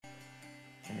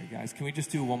All right, guys, can we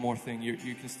just do one more thing? You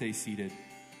can stay seated.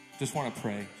 Just want to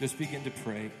pray. Just begin to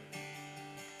pray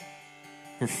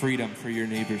for freedom for your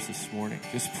neighbors this morning.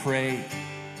 Just pray.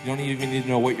 You don't even need to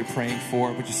know what you're praying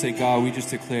for, but just say, God, we just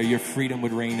declare your freedom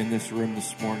would reign in this room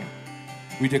this morning.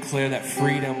 We declare that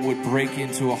freedom would break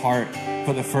into a heart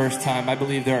for the first time. I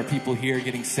believe there are people here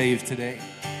getting saved today.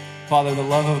 Father, the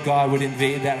love of God would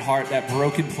invade that heart, that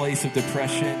broken place of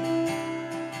depression.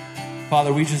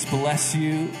 Father, we just bless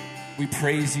you. We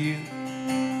praise you.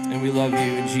 And we love you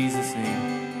in Jesus'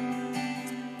 name.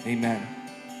 Amen.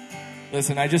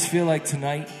 Listen, I just feel like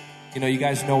tonight, you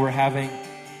guys know we're having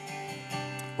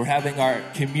our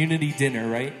community dinner,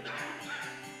 right?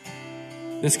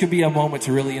 This could be a moment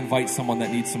to really invite someone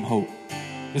that needs some hope.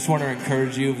 Just want to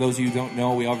encourage you. Those of you who don't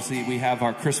know, we have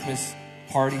our Christmas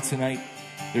party tonight.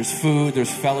 There's food,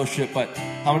 there's fellowship, but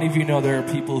how many of you know there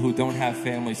are people who don't have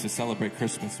families to celebrate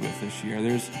Christmas with this year?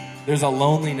 There's a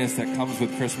loneliness that comes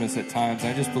with Christmas at times.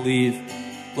 I just believe,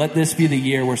 let this be the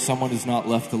year where someone is not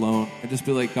left alone. And just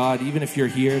be like, God, even if you're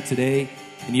here today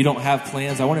and you don't have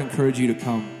plans, I want to encourage you to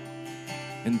come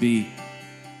and be.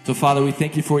 So, Father, we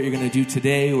thank you for what you're going to do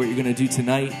today, what you're going to do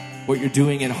tonight, what you're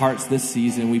doing in hearts this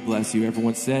season. We bless you.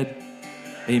 Everyone said,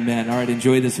 amen. All right,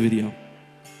 enjoy this video.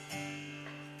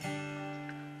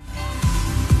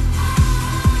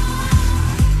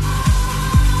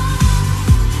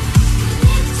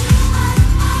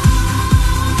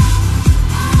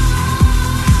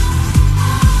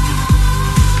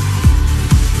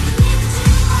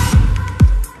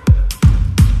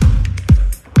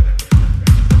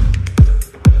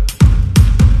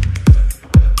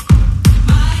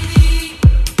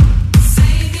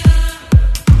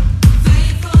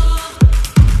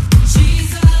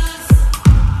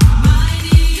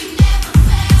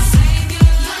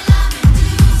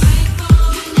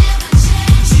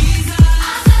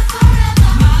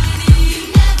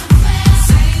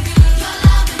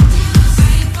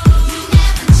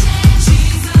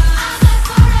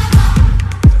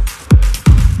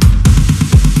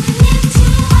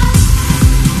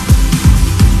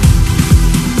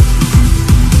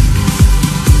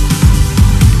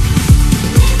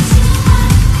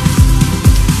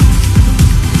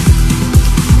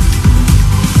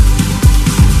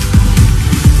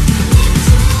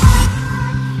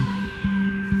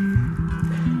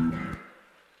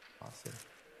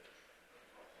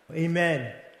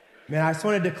 Amen. Man, I just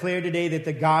want to declare today that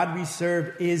the God we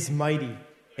serve is mighty.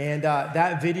 And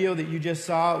that video that you just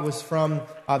saw was from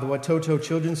the Watoto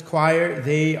Children's Choir.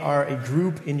 They are a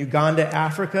group in Uganda,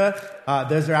 Africa.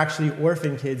 Those are actually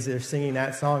orphan kids that are singing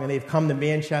that song, and they've come to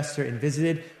Manchester and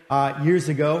visited. Years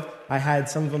ago, I had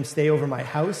some of them stay over my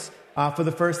house for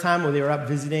the first time, where they were up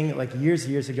visiting like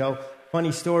years ago.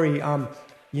 Funny story,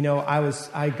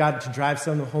 I got to drive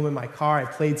some of them home in my car. I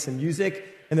played some music.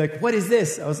 And they're like, what is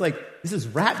this? I was like, this is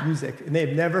rap music. And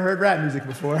they've never heard rap music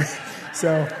before.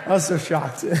 So I was so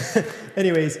shocked.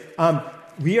 Anyways,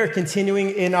 we are continuing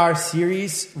in our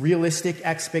series, Realistic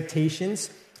Expectations.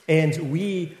 And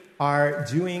we are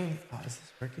doing... Oh, is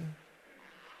this working?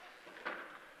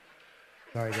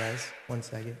 Sorry, guys. 1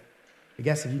 second. I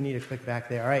guess if you need to click back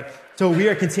there. All right. So we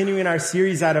are continuing our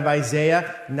series out of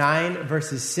Isaiah 9,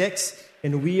 verses 6.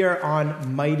 And we are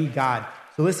on Mighty God.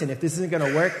 So listen, if this isn't going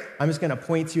to work, I'm just going to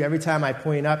point to you. Every time I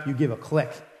point up, you give a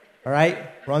click. All right?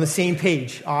 We're on the same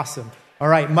page. Awesome. All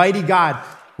right, Mighty God.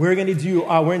 We're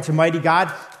into Mighty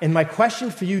God. And my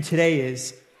question for you today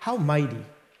is, how mighty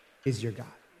is your God?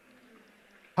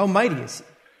 How mighty is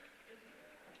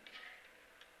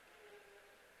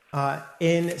he?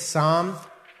 In Psalm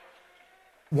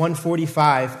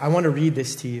 145, I want to read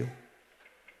this to you.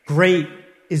 Great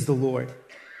is the Lord.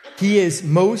 He is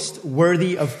most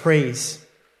worthy of praise.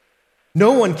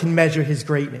 No one can measure his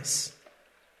greatness.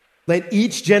 Let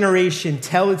each generation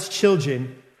tell its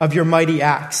children of your mighty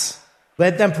acts.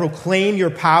 Let them proclaim your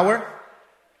power.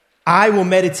 I will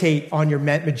meditate on your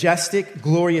majestic,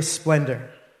 glorious splendor,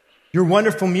 your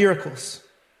wonderful miracles.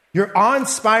 Your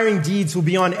awe-inspiring deeds will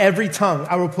be on every tongue.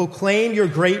 I will proclaim your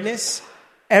greatness.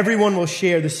 Everyone will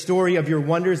share the story of your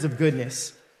wonders of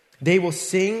goodness. They will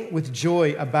sing with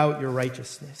joy about your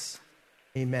righteousness.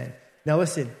 Amen. Now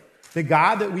listen, the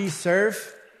God that we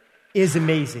serve is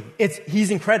amazing. He's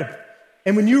incredible.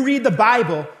 And when you read the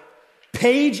Bible,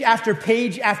 page after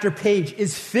page after page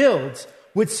is filled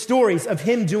with stories of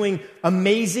him doing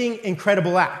amazing,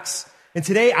 incredible acts. And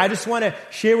today, I just want to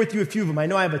share with you a few of them. I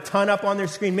know I have a ton up on their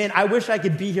screen. Man, I wish I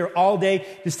could be here all day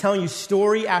just telling you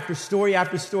story after story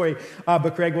after story,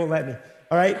 but Greg won't let me.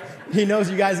 All right? He knows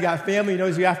you guys got family. He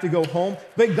knows you have to go home.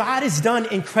 But God has done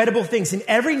incredible things. And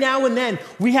every now and then,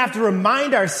 we have to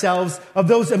remind ourselves of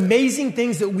those amazing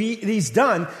things that he's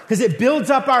done, because it builds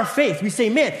up our faith. We say,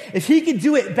 man, if he could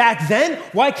do it back then,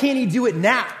 why can't he do it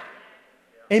now?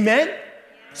 Amen?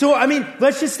 So, I mean,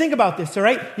 let's just think about this, all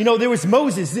right? You know, there was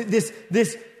Moses,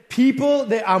 this people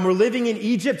that were living in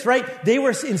Egypt, right? They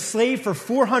were enslaved for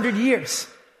 400 years.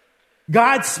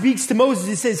 God speaks to Moses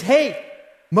and says, hey,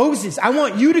 Moses, I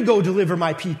want you to go deliver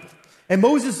my people. And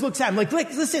Moses looks at him like,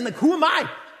 listen, like, who am I?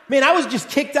 Man, I was just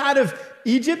kicked out of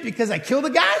Egypt because I killed a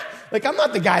guy. Like, I'm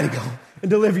not the guy to go and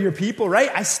deliver your people,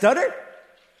 right? I stuttered.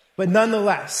 But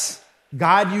nonetheless,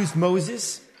 God used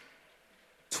Moses.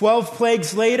 12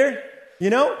 plagues later, you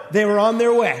know, they were on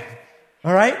their way.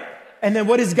 All right? And then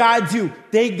what does God do?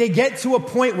 They get to a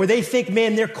point where they think,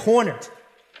 man, they're cornered.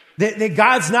 That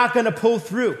God's not going to pull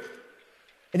through.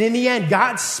 And in the end,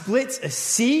 God splits a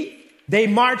sea. They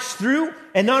march through.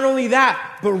 And not only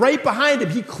that, but right behind him,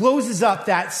 he closes up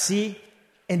that sea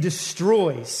and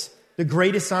destroys the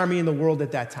greatest army in the world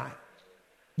at that time.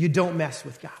 You don't mess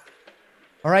with God.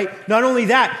 All right? Not only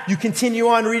that, you continue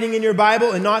on reading in your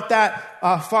Bible, and not that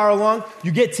far along,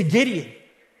 you get to Gideon.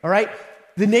 All right?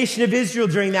 The nation of Israel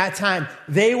during that time,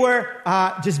 they were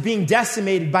just being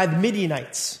decimated by the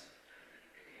Midianites.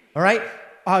 All right?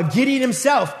 Gideon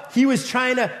himself, he was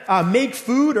trying to make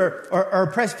food or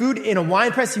press food in a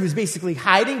wine press. He was basically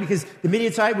hiding because the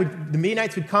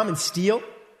Midianites would come and steal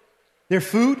their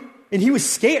food, and he was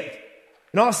scared.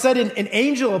 And all of a sudden, an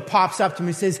angel pops up to him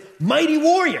and says, mighty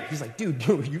warrior. He's like, dude,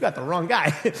 you got the wrong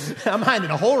guy. I'm hiding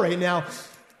in a hole right now,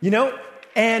 you know?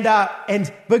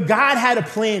 But God had a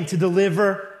plan to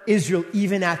deliver Israel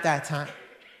even at that time.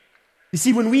 You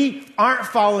see, when we aren't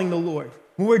following the Lord,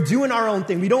 when we're doing our own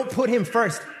thing, we don't put him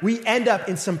first, we end up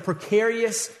in some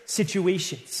precarious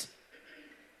situations.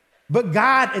 But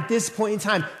God, at this point in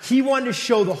time, he wanted to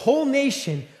show the whole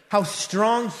nation how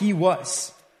strong he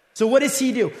was. So what does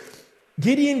he do?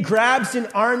 Gideon grabs an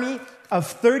army of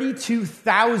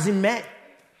 32,000 men.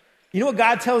 You know what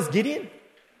God tells Gideon?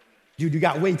 Dude, you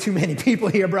got way too many people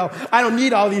here, bro. I don't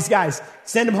need all these guys.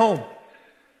 Send them home.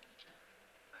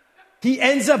 He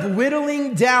ends up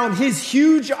whittling down his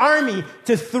huge army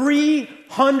to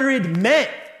 300 men.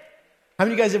 How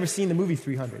many of you guys ever seen the movie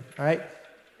 300? All right?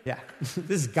 Yeah, this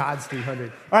is God's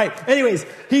 300. All right, anyways,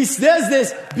 he does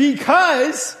this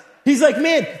because he's like,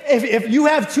 man, if you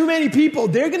have too many people,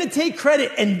 they're going to take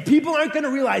credit, and people aren't going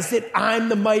to realize that I'm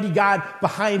the mighty God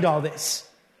behind all this.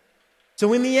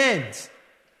 So in the end,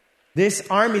 this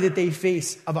army that they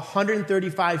face of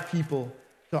 135 people,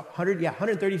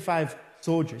 135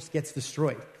 soldiers gets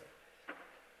destroyed.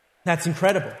 That's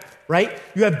incredible, right?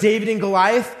 You have David and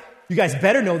Goliath. You guys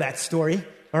better know that story,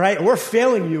 all right? We're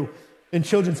failing you in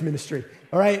children's ministry,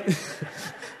 all right?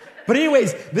 But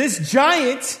anyways, this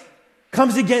giant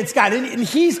comes against God, and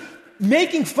he's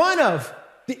making fun of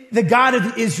the God of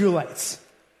the Israelites.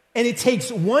 And it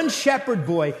takes one shepherd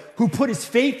boy who put his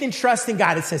faith and trust in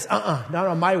God and says, not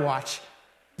on my watch.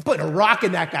 I'm putting a rock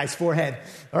in that guy's forehead,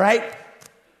 all right?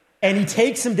 And he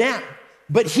takes him down.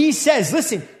 But he says,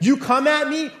 listen, you come at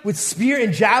me with spear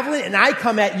and javelin, and I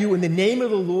come at you in the name of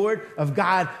the Lord of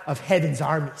God of heaven's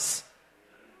armies.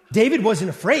 David wasn't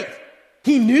afraid.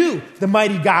 He knew the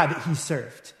mighty God that he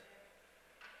served.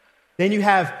 Then you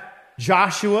have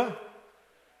Joshua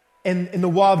and the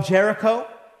wall of Jericho.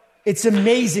 It's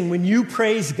amazing when you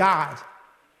praise God,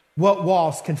 what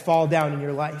walls can fall down in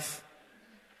your life.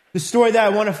 The story that I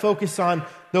want to focus on,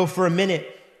 though, for a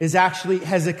minute is actually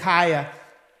Hezekiah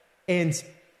and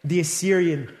the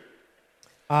Assyrian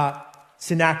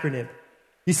Sennacherib.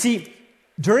 You see,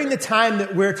 during the time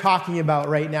that we're talking about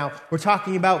right now, we're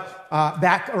talking about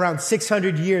back around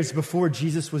 600 years before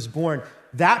Jesus was born.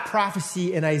 That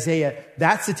prophecy in Isaiah,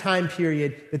 that's the time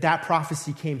period that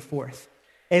prophecy came forth.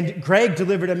 And Greg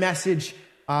delivered a message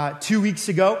 2 weeks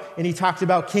ago, and he talked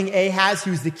about King Ahaz,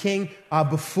 who was the king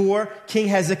before King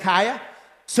Hezekiah.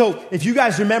 So if you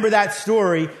guys remember that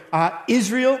story,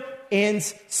 Israel and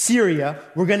Syria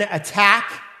were going to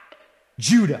attack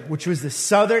Judah, which was the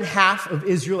southern half of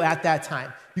Israel at that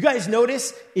time. You guys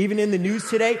notice, even in the news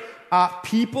today,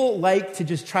 people like to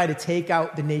just try to take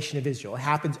out the nation of Israel. It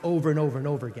happens over and over and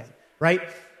over again, right?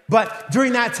 But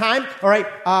during that time, all right,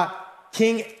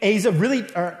 King Asa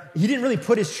he didn't really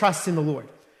put his trust in the Lord.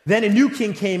 Then a new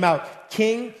king came out,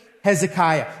 King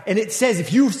Hezekiah. And it says,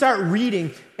 if you start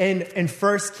reading in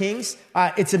 1 Kings,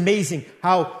 it's amazing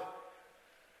how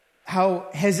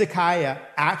Hezekiah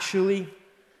actually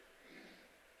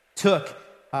took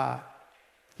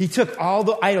all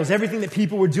the idols, everything that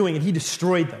people were doing, and he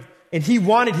destroyed them. And he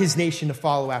wanted his nation to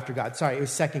follow after God. Sorry, it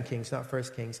was 2 Kings, not 1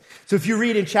 Kings. So if you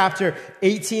read in chapter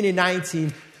 18 and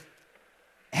 19,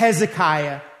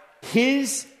 Hezekiah,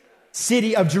 his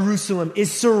city of Jerusalem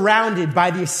is surrounded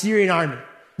by the Assyrian army.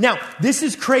 Now, this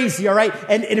is crazy, all right?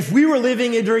 And if we were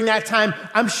living during that time,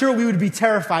 I'm sure we would be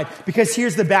terrified, because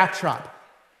here's the backdrop.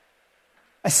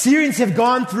 Assyrians have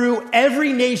gone through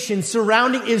every nation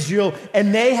surrounding Israel,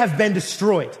 and they have been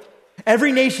destroyed.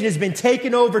 Every nation has been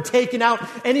taken over, taken out.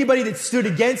 Anybody that stood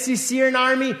against the Assyrian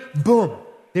army, boom,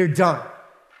 they're done.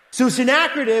 So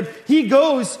Sennacherib, he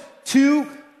goes to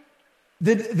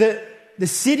the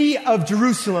city of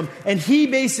Jerusalem, and he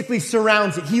basically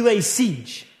surrounds it. He lays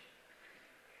siege.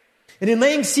 And in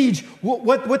laying siege,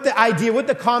 what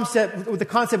the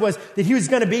concept was, that he was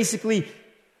going to basically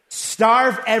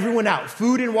starve everyone out.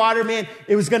 Food and water, man,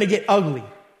 it was going to get ugly.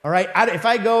 All right? If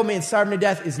I go, man, starving to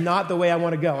death is not the way I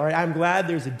want to go. All right? I'm glad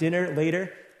there's a dinner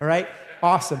later. All right?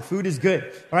 Awesome. Food is good.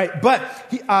 All right? But,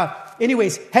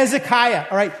 anyways, Hezekiah,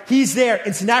 all right, he's there,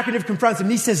 and Sennacherib confronts him,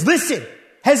 and he says, listen,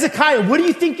 Hezekiah, what do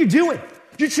you think you're doing?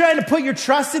 You're trying to put your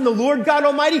trust in the Lord God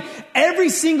Almighty? Every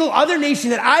single other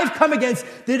nation that I've come against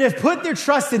that have put their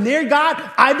trust in their God,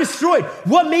 I've destroyed.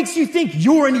 What makes you think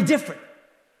you're any different?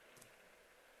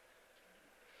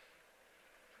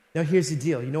 Now, here's the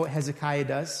deal. You know what Hezekiah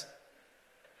does?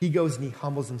 He goes and he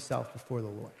humbles himself before the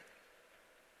Lord.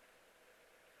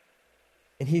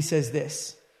 And he says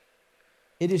this,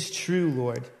 it is true,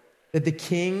 Lord, that the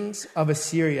kings of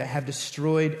Assyria have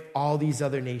destroyed all these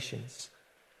other nations.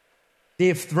 They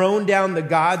have thrown down the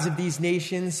gods of these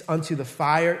nations unto the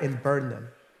fire and burned them.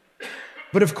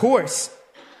 But of course,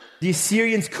 the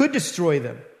Assyrians could destroy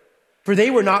them, for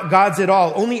they were not gods at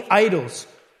all, only idols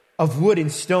of wood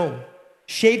and stone,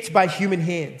 shaped by human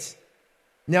hands.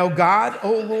 Now God,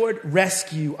 O Lord,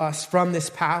 rescue us from this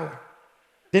power.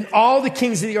 Then all the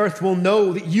kings of the earth will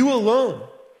know that you alone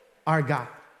are God.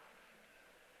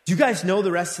 Do you guys know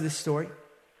the rest of this story?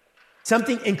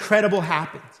 Something incredible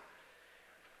happened.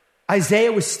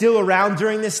 Isaiah was still around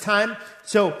during this time.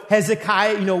 So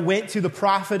Hezekiah, went to the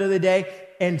prophet of the day,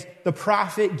 and the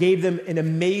prophet gave them an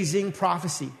amazing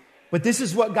prophecy. But this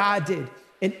is what God did.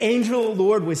 An angel of the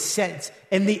Lord was sent.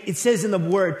 And it says in the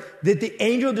word that the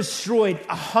angel destroyed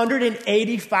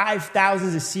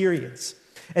 185,000 Assyrians.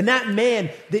 And that man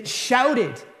that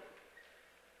shouted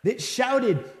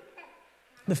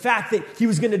the fact that he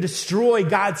was going to destroy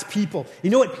God's people. You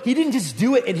know what? He didn't just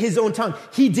do it in his own tongue.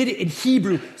 He did it in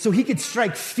Hebrew so he could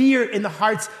strike fear in the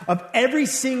hearts of every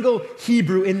single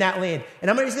Hebrew in that land. And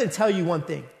I'm just going to tell you one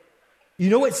thing. You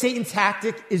know what Satan's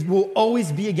tactic will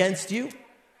always be against you?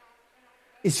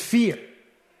 Is fear.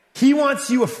 He wants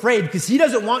you afraid because he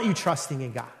doesn't want you trusting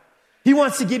in God. He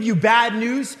wants to give you bad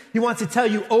news. He wants to tell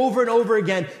you over and over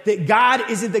again that God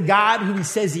isn't the God who he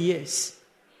says he is.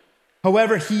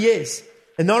 However, he is.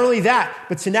 And not only that,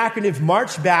 but Sennacherib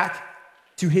marched back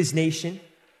to his nation,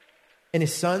 and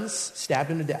his sons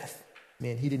stabbed him to death.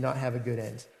 Man, he did not have a good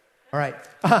end. All right.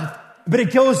 But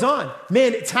it goes on.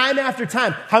 Man, time after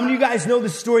time. How many of you guys know the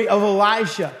story of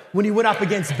Elijah when he went up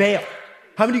against Baal?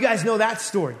 How many of you guys know that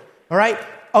story? All right.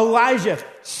 Elijah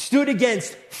stood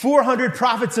against 400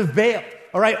 prophets of Baal.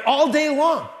 All right. All day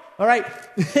long. All right.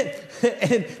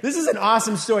 And this is an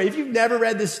awesome story. If you've never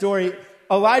read this story,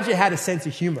 Elijah had a sense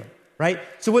of humor. Right?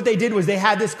 So what they did was they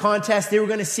had this contest. They were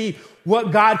going to see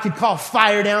what God could call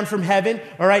fire down from heaven,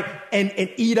 all right, and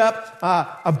eat up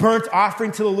a burnt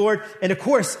offering to the Lord. And of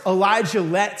course, Elijah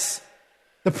lets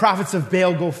the prophets of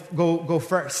Baal go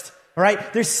first. All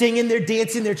right? They're singing, they're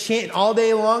dancing, they're chanting all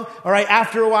day long. All right?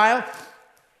 After a while,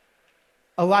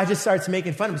 Elijah starts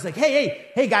making fun of him. He's like,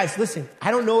 hey, guys, listen,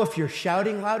 I don't know if you're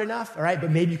shouting loud enough, all right,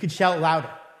 but maybe you could shout louder.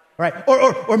 All right?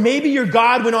 Or maybe your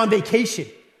God went on vacation.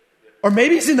 Or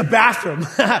maybe he's in the bathroom.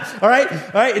 All right?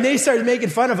 And they started making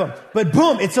fun of him. But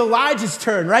boom, it's Elijah's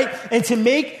turn, right? And to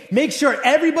make sure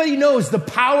everybody knows the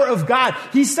power of God,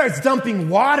 he starts dumping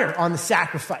water on the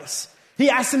sacrifice.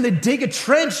 He asks them to dig a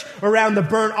trench around the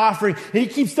burnt offering. And he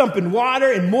keeps dumping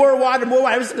water and more water, more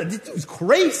water. This was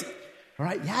crazy. All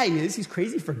right? Yeah, he is. He's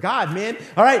crazy for God, man.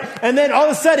 All right? And then all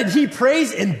of a sudden he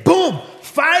prays and boom,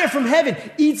 fire from heaven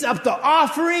eats up the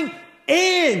offering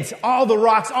and all the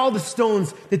rocks, all the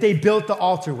stones that they built the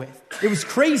altar with. It was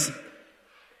crazy.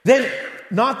 Then,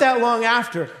 not that long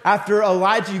after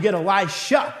Elijah, you get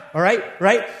Elisha, all right?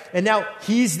 And now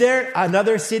he's there,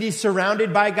 another city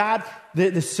surrounded by God.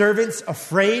 The servant's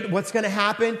afraid what's going to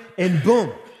happen. And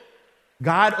boom,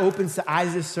 God opens the eyes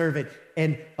of the servant.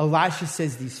 And Elisha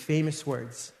says these famous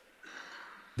words.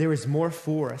 There is more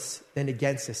for us than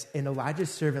against us. And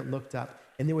Elijah's servant looked up,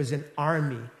 and there was an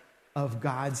army of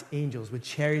God's angels with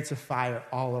chariots of fire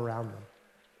all around them.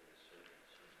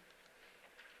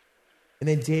 And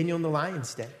then Daniel in the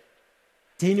lion's den.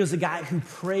 Daniel's a guy who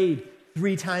prayed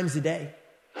 3 times a day.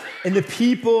 And the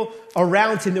people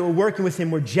around him that were working with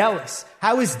him were jealous.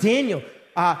 How is Daniel,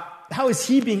 how is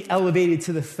he being elevated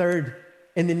to the third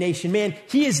in the nation? Man,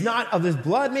 he is not of his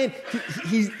blood, man.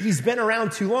 He's been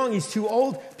around too long. He's too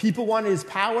old. People wanted his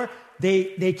power.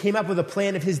 They came up with a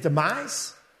plan of his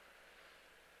demise.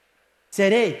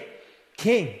 Said, hey,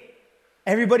 king,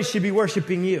 everybody should be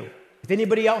worshiping you. If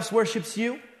anybody else worships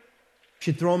you,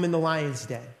 should throw him in the lion's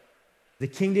den. The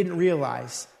king didn't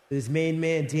realize that his main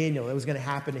man, Daniel, that was going to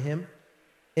happen to him.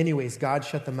 Anyways, God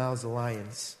shut the mouths of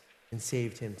lions and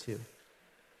saved him too.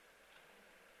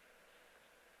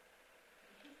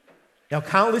 Now,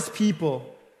 countless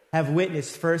people have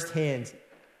witnessed firsthand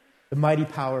the mighty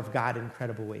power of God in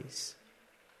incredible ways.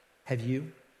 Have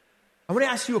you? I want to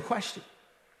ask you a question.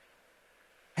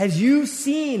 Have you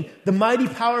seen the mighty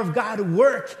power of God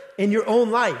work in your own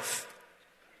life?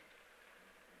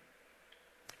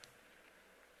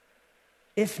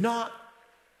 If not,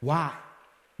 why?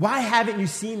 Why haven't you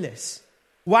seen this?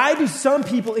 Why do some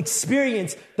people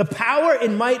experience the power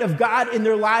and might of God in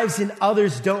their lives and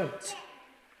others don't?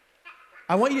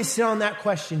 I want you to sit on that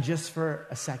question just for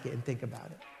a second and think about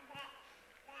it.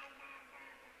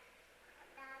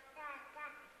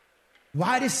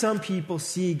 Why do some people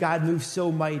see God move so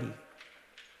mighty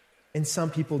and some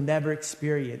people never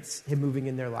experience him moving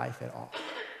in their life at all?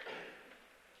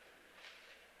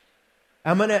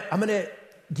 I'm gonna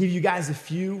give you guys a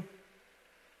few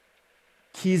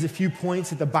keys, a few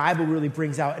points that the Bible really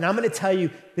brings out. And I'm going to tell you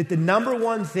that the number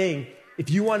one thing, if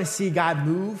you want to see God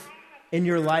move in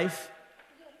your life,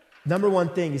 number one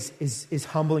thing is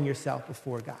humbling yourself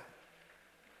before God.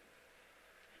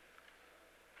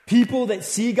 People that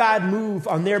see God move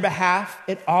on their behalf,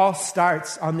 it all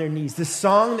starts on their knees. The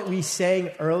song that we sang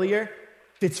earlier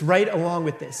fits right along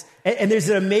with this. And there's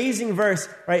an amazing verse,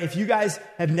 right? If you guys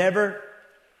have never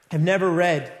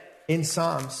read in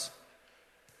Psalms,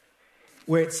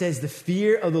 where it says, the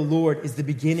fear of the Lord is the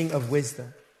beginning of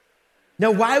wisdom.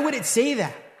 Now, why would it say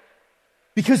that?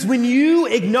 Because when you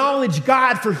acknowledge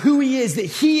God for who he is, that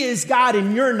he is God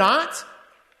and you're not,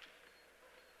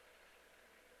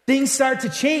 things start to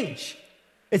change.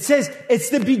 It says it's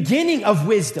the beginning of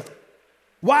wisdom.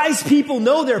 Wise people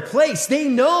know their place. They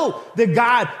know the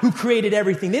God who created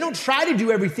everything. They don't try to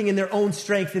do everything in their own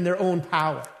strength, in their own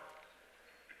power.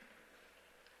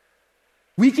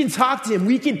 We can talk to him.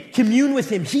 We can commune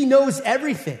with him. He knows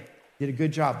everything. Did a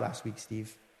good job last week,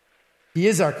 Steve. He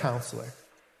is our counselor.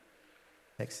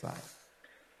 Next slide.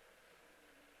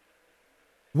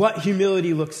 What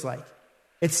humility looks like.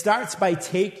 It starts by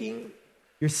taking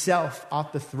yourself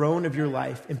off the throne of your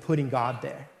life and putting God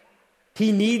there.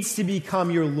 He needs to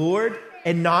become your Lord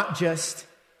and not just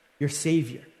your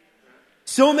Savior.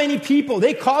 So many people,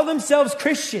 they call themselves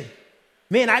Christian.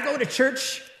 Man, I go to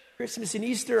church Christmas and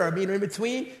Easter, or in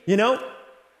between,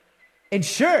 And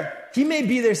sure, he may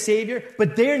be their Savior,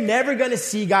 but they're never going to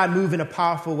see God move in a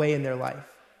powerful way in their life.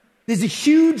 There's a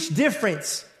huge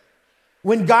difference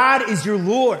when God is your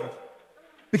Lord.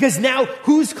 Because now,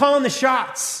 who's calling the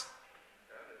shots?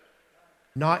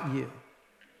 Not you.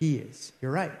 He is.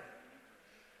 You're right.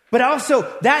 But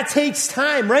also, that takes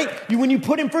time, right? When you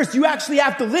put him first, you actually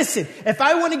have to listen. If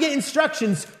I want to get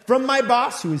instructions from my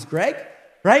boss, who is Greg,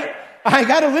 right? I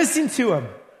got to listen to him.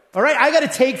 All right? I got to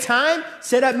take time,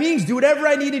 set up meetings, do whatever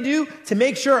I need to do to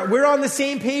make sure we're on the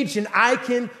same page and I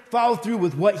can follow through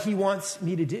with what he wants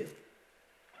me to do.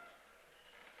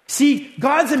 See,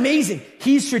 God's amazing.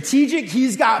 He's strategic.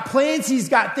 He's got plans. He's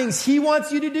got things he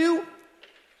wants you to do.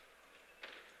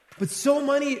 But so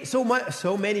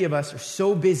many of us are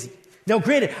so busy. Now,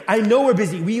 granted, I know we're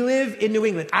busy. We live in New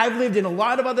England. I've lived in a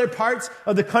lot of other parts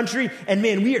of the country, and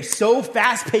man, we are so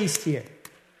fast-paced here.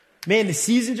 Man, the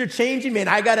seasons are changing. Man,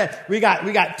 we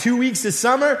got 2 weeks of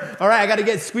summer. All right, I got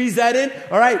to squeeze that in.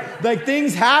 All right, like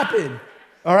things happen.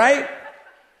 All right,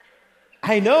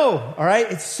 I know. All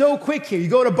right, it's so quick here. You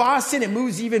go to Boston, it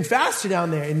moves even faster down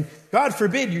there. And God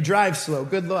forbid you drive slow.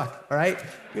 Good luck. All right,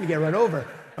 you're gonna get run over.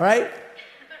 All right.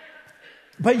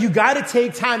 But you got to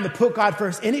take time to put God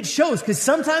first. And it shows, because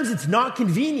sometimes it's not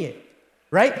convenient,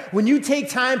 right? When you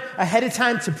take time ahead of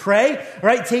time to pray,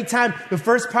 right? Take time the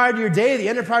first part of your day, the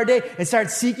end part of your day, and start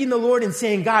seeking the Lord and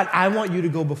saying, God, I want you to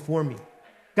go before me.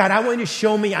 God, I want you to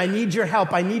show me. I need your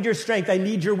help. I need your strength. I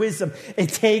need your wisdom. It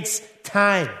takes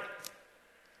time.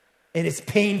 And it's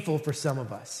painful for some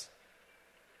of us.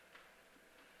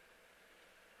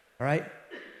 All right?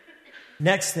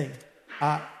 Next thing.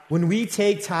 When we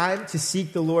take time to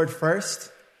seek the Lord first,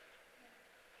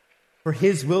 for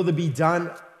his will to be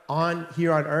done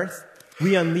here on earth,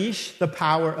 we unleash the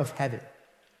power of heaven.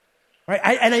 Right?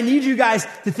 And I need you guys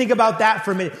to think about that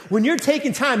for a minute. When you're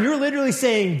taking time, you're literally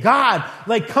saying, God,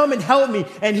 like, come and help me.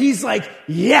 And he's like,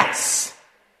 yes.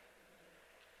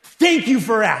 Thank you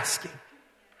for asking.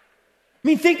 I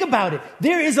mean, think about it.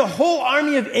 There is a whole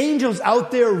army of angels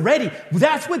out there ready.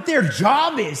 That's what their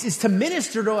job is to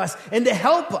minister to us and to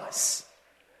help us.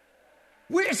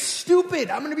 We're stupid.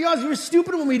 I'm going to be honest, we're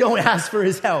stupid when we don't ask for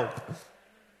his help.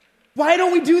 Why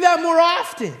don't we do that more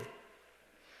often?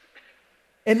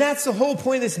 And that's the whole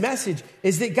point of this message,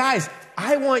 is that, guys,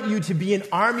 I want you to be an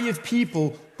army of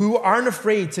people who aren't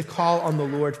afraid to call on the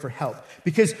Lord for help.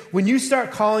 Because when you start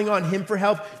calling on him for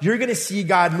help, you're going to see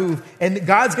God move. And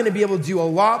God's going to be able to do a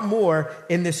lot more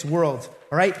in this world.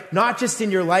 All right? Not just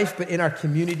in your life, but in our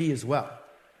community as well.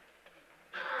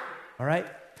 All right?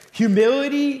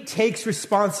 Humility takes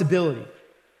responsibility.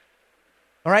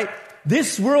 All right?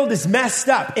 This world is messed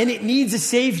up and it needs a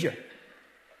savior.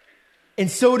 And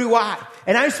so do I.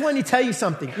 And I just wanted to tell you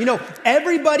something. You know,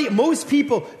 everybody, most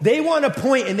people, they want to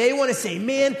point and they want to say,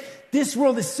 man, this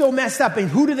world is so messed up. And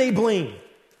who do they blame?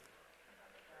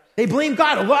 They blame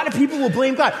God. A lot of people will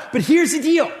blame God. But here's the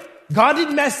deal. God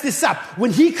didn't mess this up.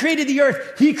 When he created the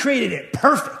earth, he created it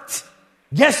perfect.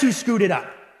 Guess who screwed it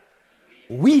up?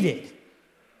 We did.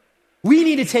 We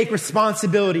need to take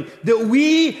responsibility that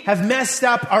we have messed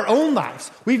up our own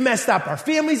lives. We've messed up our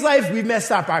family's life. We've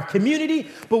messed up our community.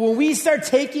 But when we start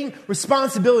taking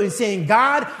responsibility and saying,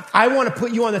 God, I want to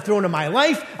put you on the throne of my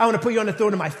life. I want to put you on the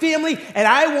throne of my family. And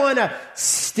I want to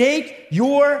stake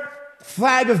your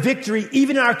flag of victory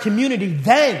even in our community.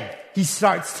 Then he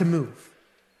starts to move.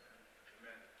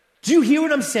 Do you hear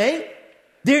what I'm saying?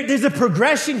 There's a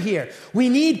progression here. We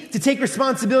need to take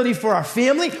responsibility for our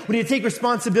family. We need to take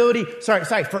responsibility,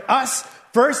 for us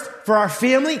first, for our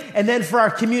family, and then for our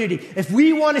community. If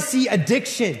we want to see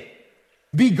addiction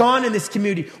be gone in this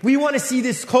community, we want to see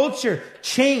this culture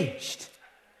changed,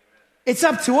 it's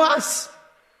up to us.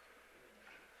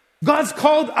 God's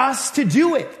called us to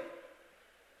do it.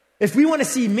 If we want to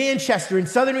see Manchester and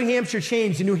Southern New Hampshire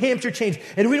change and New Hampshire change,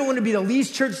 and we don't want to be the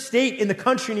least church state in the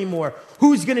country anymore,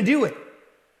 who's going to do it?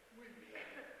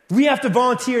 We have to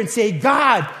volunteer and say,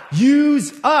 God,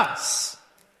 use us.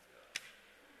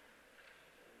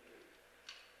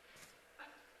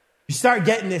 You start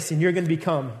getting this and you're going to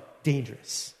become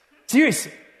dangerous.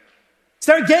 Seriously.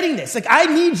 Start getting this. Like, I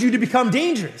need you to become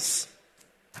dangerous.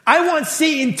 I want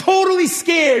Satan totally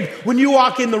scared when you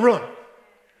walk in the room.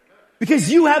 Because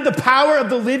you have the power of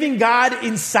the living God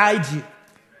inside you.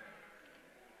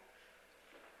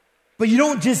 But you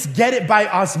don't just get it by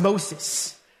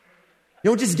osmosis. You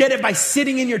don't just get it by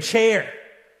sitting in your chair.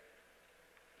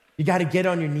 You got to get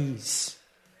on your knees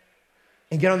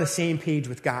and get on the same page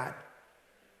with God.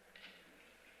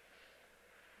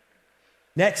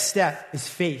 Next step is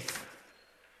faith.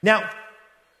 Now,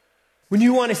 when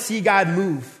you want to see God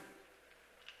move,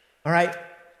 all right,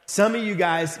 some of you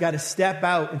guys got to step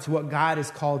out into what God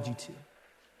has called you to.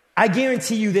 I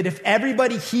guarantee you that if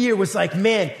everybody here was like,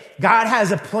 man, God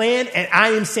has a plan and I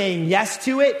am saying yes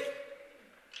to it,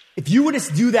 if you were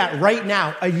to do that right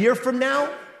now, a year from now,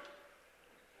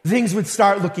 things would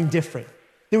start looking different.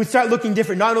 They would start looking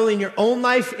different, not only in your own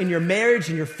life, in your marriage,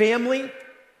 in your family,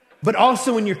 but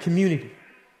also in your community.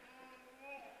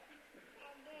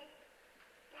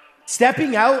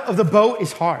 Stepping out of the boat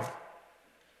is hard.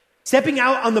 Stepping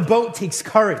out on the boat takes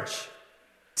courage.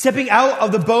 Stepping out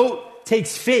of the boat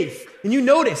takes faith. And you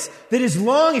notice that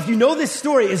if you know this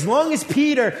story, as long as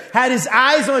Peter had his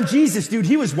eyes on Jesus, dude,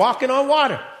 he was walking on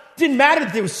water. Didn't matter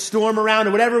if there was a storm around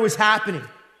or whatever was happening.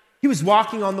 He was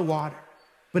walking on the water.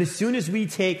 But as soon as we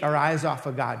take our eyes off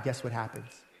of God, guess what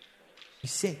happens? We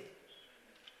sink.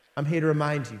 I'm here to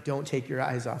remind you, don't take your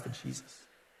eyes off of Jesus.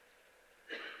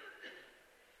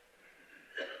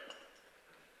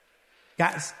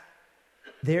 Guys,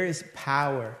 there is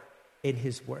power in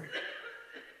his word.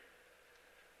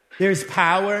 There's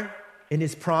power in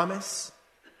his promise.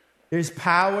 There's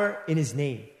power in his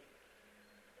name.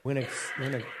 We're going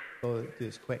to go through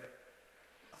this quick.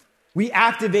 We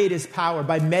activate his power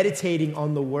by meditating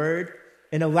on the word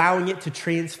and allowing it to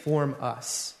transform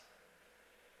us.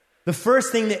 The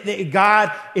first thing that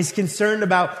God is concerned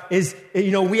about is,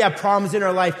 we have problems in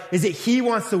our life, is that he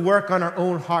wants to work on our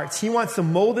own hearts. He wants to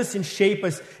mold us and shape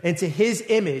us into his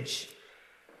image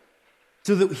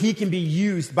so that he can be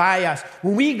used by us.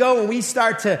 When we go and we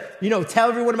start to, tell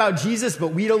everyone about Jesus, but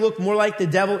we don't look more like the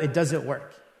devil, it doesn't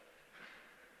work.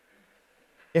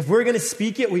 If we're going to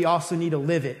speak it, we also need to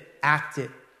live it, act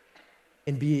it,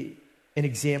 and be an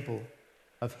example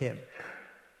of him.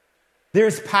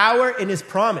 There's power in his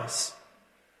promise.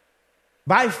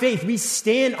 By faith, we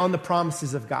stand on the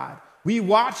promises of God. We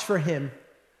watch for him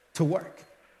to to work.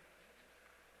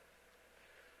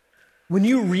 When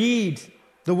you read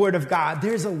the Word of God,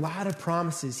 there's a lot of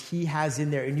promises He has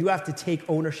in there, and you have to take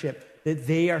ownership that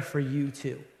they are for you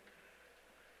too.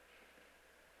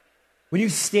 When you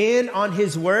stand on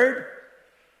His Word,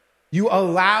 you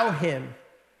allow Him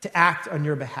to act on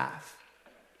your behalf.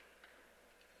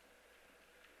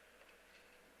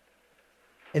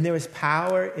 And there was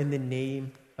power in the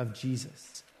name of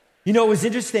Jesus. You know, it was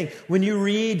interesting. When you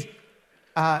read,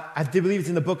 I believe it's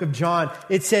in the book of John,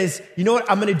 it says, you know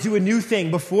what, I'm going to do a new thing.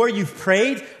 Before you've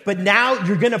prayed, but now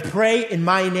you're going to pray in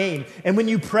my name. And when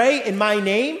you pray in my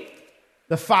name,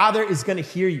 the Father is going to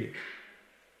hear you.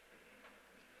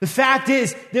 The fact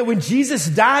is that when Jesus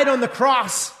died on the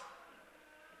cross,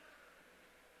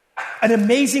 an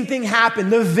amazing thing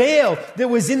happened. The veil that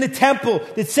was in the temple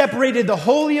that separated the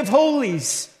Holy of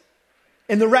Holies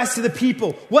and the rest of the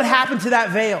people, what happened to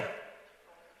that veil?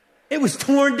 It was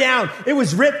torn down. It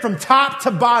was ripped from top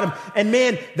to bottom. And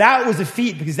man, that was a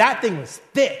feat because that thing was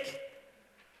thick.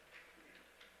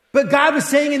 But God was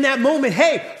saying in that moment,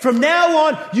 hey, from now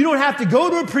on, you don't have to go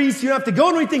to a priest. You don't have to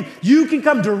go to anything. You can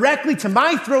come directly to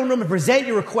my throne room and present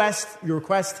your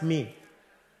request to me.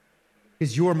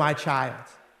 Because you're my child.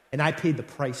 And I paid the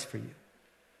price for you.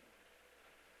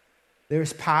 There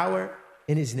is power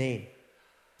in His name.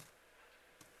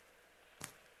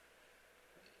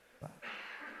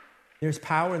 There's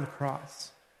power in the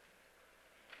cross.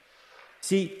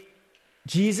 See,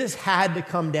 Jesus had to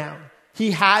come down.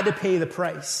 He had to pay the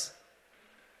price.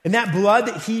 And that blood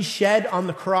that He shed on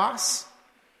the cross,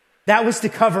 that was to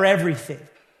cover everything.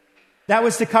 That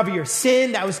was to cover your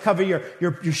sin. That was to cover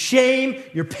your shame,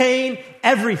 your pain,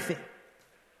 everything.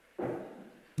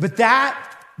 But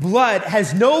that blood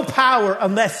has no power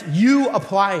unless you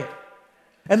apply it.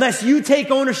 Unless you take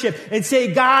ownership and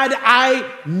say, God, I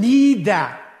need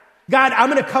that. God, I'm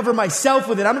going to cover myself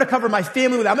with it. I'm going to cover my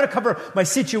family with it. I'm going to cover my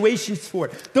situations for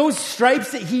it. Those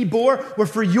stripes that He bore were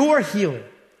for your healing.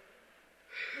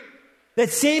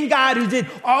 That same God who did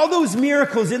all those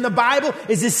miracles in the Bible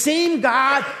is the same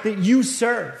God that you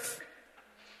serve.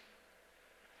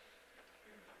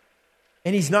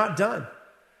 And He's not done.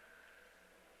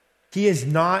 He is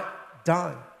not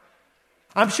done.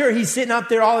 I'm sure He's sitting up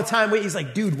there all the time waiting. He's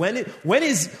like, dude, when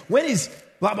is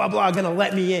blah, blah, blah going to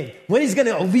let me in? When He's going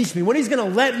to unleash me? When He's going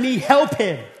to let me help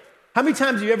Him? How many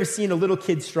times have you ever seen a little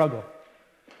kid struggle?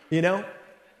 You know?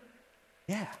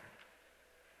 Yeah.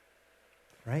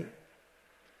 Right?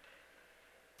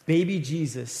 Baby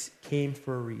Jesus came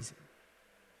for a reason.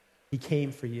 He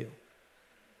came for you.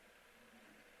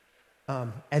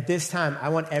 At this time, I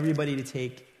want everybody to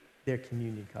take their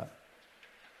communion cup.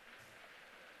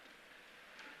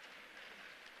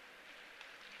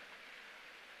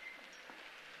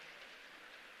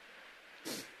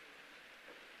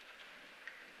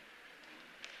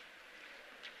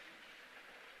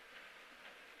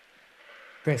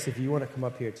 Chris, if you want to come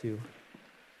up here too.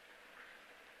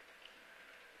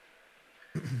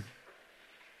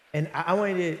 And I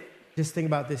want you to just think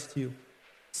about this too.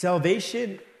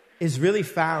 Salvation is really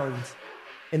found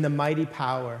in the mighty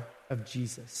power of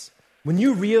Jesus. When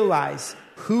you realize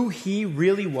who He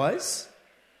really was,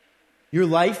 your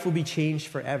life will be changed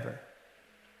forever.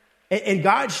 And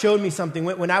God showed me something.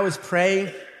 When I was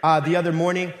praying the other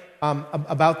morning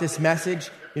about this message,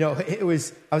 you know, I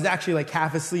was actually like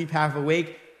half asleep, half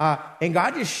awake. And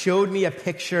God just showed me a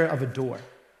picture of a door.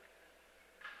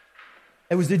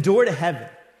 It was the door to heaven.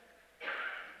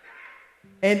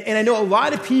 And I know a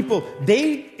lot of people,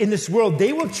 in this world,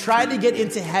 they will try to get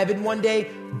into heaven one day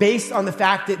based on the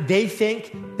fact that they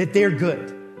think that they're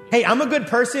good. Hey, I'm a good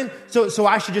person, so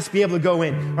I should just be able to go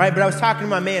in, right? But I was talking to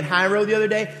my man Hyro the other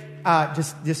day,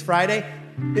 just this Friday,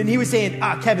 and he was saying,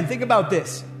 Kevin, think about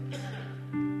this.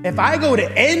 If I go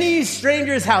to any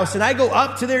stranger's house and I go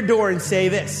up to their door and say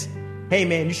this, hey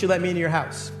man, you should let me into your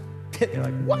house. They're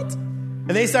like, what? And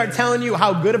they start telling you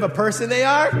how good of a person they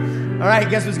are. All right,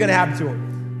 guess what's going to happen to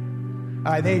them?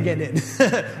 All right, they ain't getting in.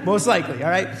 Most likely,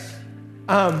 all right?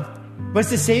 But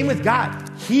it's the same with God.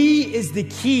 He is the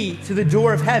key to the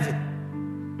door of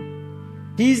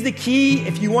heaven. He's the key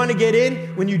if you want to get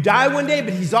in when you die one day,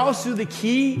 but He's also the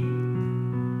key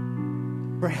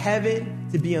for heaven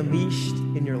to be unleashed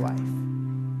in your life.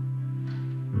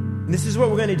 And this is what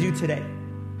we're going to do today.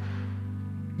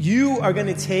 You are going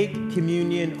to take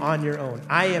communion on your own.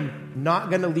 I am not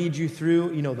going to lead you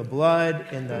through, the blood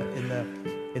and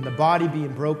the body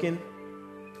being broken.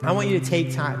 I want you to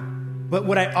take time. But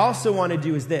what I also want to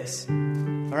do is this.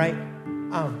 All right?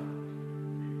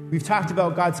 We've talked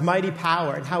about God's mighty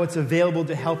power and how it's available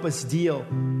to help us deal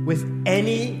with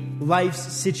any life's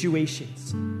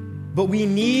situations. but we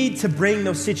need to bring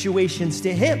those situations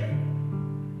to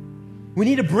him. We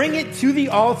need to bring it to the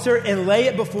altar and lay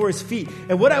it before his feet.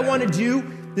 And what I want to do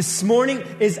this morning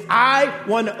is I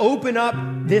want to open up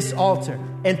this altar.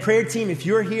 And prayer team, if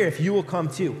you're here, if you will come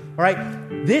too, all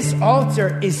right? This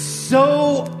altar is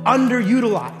so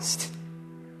underutilized.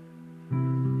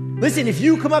 Listen, if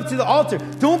you come up to the altar,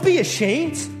 don't be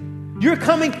ashamed. You're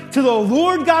coming to the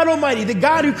Lord God Almighty, the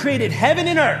God who created heaven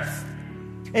and earth.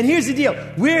 And here's the deal.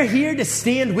 We're here to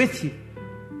stand with you.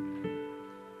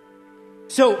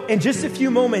 So in just a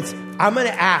few moments, I'm going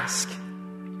to ask.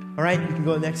 All right, you can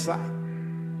go to the next slide.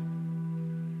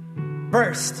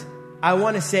 First, I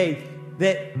want to say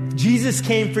that Jesus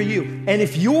came for you. And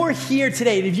if you're here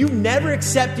today, and if you've never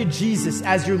accepted Jesus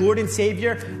as your Lord and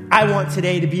Savior, I want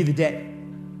today to be the day.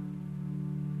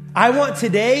 I want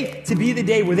today to be the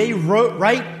day where they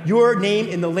write your name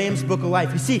in the Lamb's Book of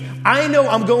Life. You see, I know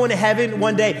I'm going to heaven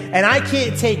one day, and I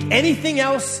can't take anything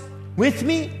else with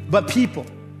me but people.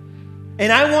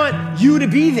 And I want you to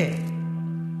be there.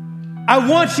 I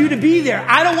want you to be there.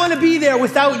 I don't want to be there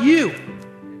without you.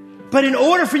 But in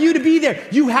order for you to be there,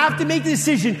 you have to make the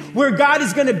decision where God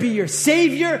is going to be your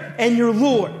Savior and your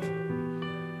Lord.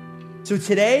 So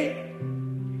today,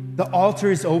 the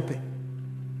altar is open.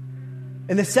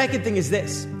 And the second thing is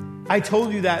this. I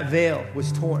told you that veil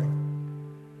was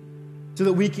torn so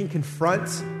that we can confront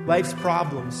life's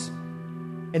problems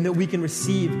and that we can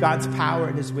receive God's power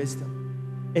and his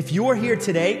wisdom. If you're here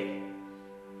today,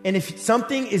 and if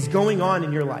something is going on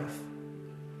in your life,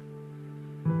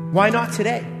 why not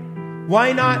today?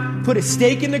 Why not put a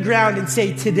stake in the ground and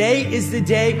say, today is the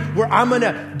day where I'm going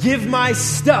to give my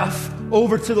stuff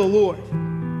over to the Lord?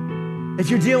 If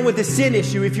you're dealing with a sin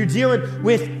issue, if you're dealing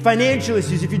with financial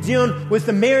issues, if you're dealing with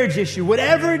a marriage issue,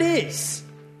 whatever it is,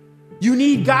 you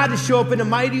need God to show up in a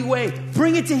mighty way.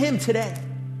 Bring it to him today.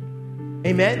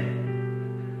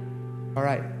 Amen? All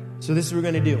right. So this is what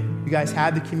we're going to do. You guys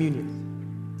have the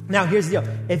communion. Now, here's the deal.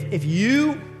 If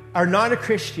you are not a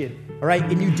Christian, all right,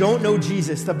 and you don't know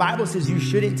Jesus, the Bible says you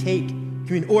shouldn't take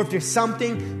communion. Or if there's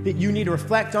something that you need to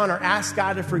reflect on or ask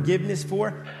God for forgiveness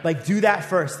for, like do that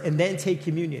first and then take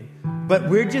communion. But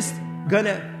we're just going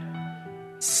to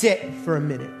sit for a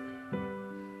minute.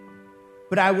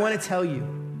 But I want to tell you,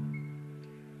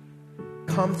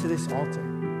 come to this altar.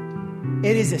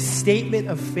 It is a statement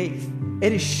of faith.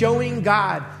 It is showing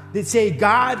God that say,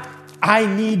 God, I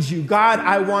need you. God,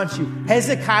 I want you.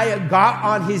 Hezekiah got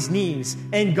on his knees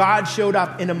and God showed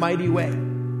up in a mighty way.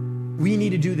 We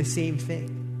need to do the same thing.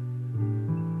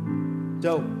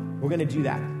 So we're going to do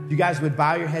that. You guys would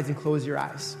bow your heads and close your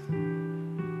eyes.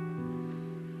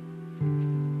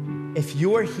 If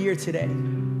you're here today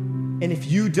and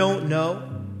if you don't know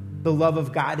the love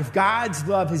of God, if God's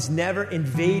love has never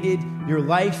invaded your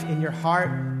life and your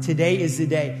heart, today is the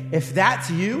day. If that's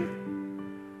you,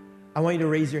 I want you to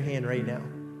raise your hand right now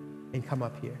and come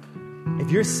up here. If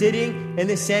you're sitting in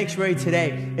this sanctuary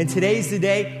today, and today's the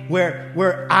day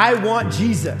where I want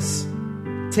Jesus,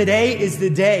 today is the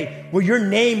day where your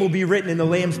name will be written in the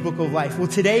Lamb's Book of Life. Well,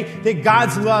 today that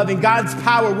God's love and God's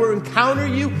power will encounter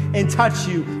you and touch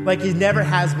you like he never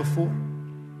has before.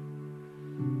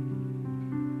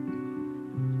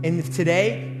 And if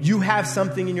today you have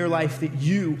something in your life that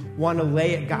you want to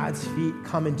lay at God's feet,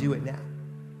 come and do it now.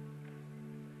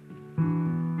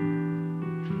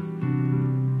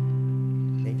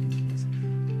 Thank you, Jesus.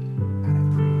 God,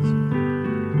 I praise you.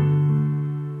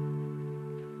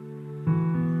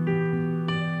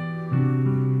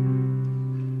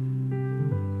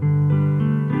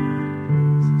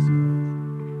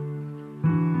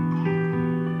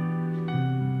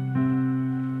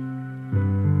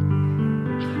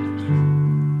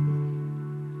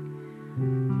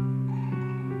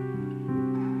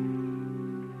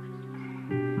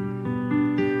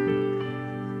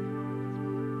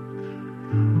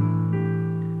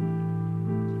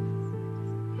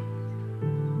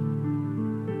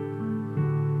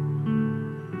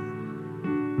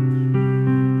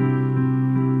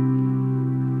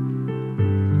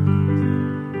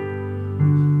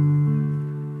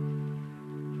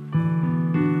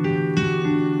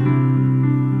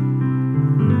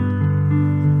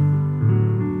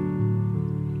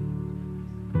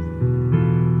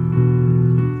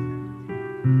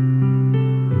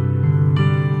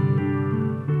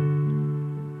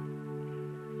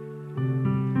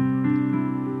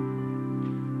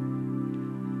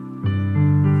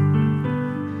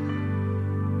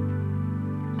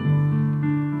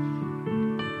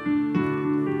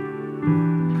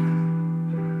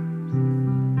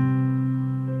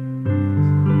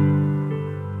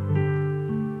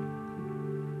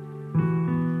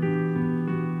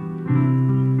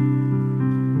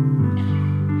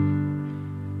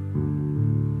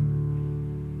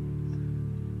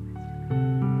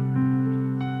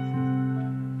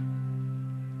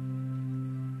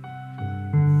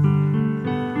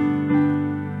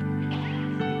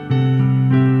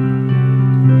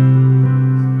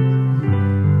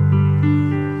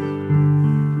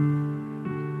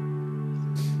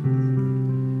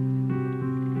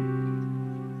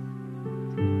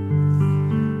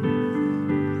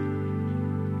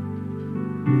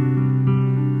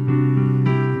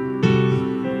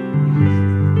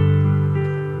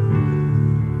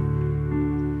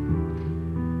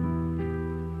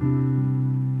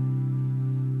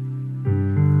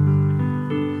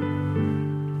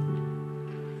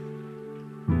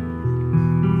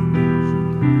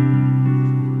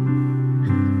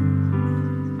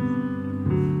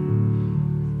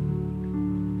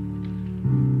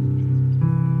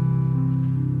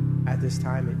 at this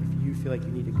time, if you feel like you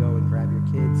need to go and grab your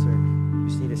kids or you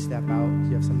just need to step out, if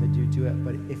you have something to do it.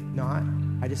 But if not,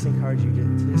 I just encourage you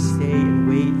to stay and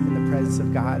wait in the presence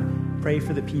of God. Pray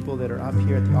for the people that are up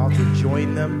here at the altar.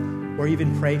 Join them, or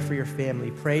even pray for your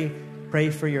family. Pray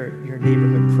for your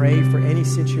neighborhood. Pray for any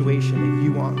situation that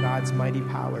you want God's mighty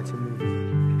power to move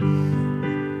in.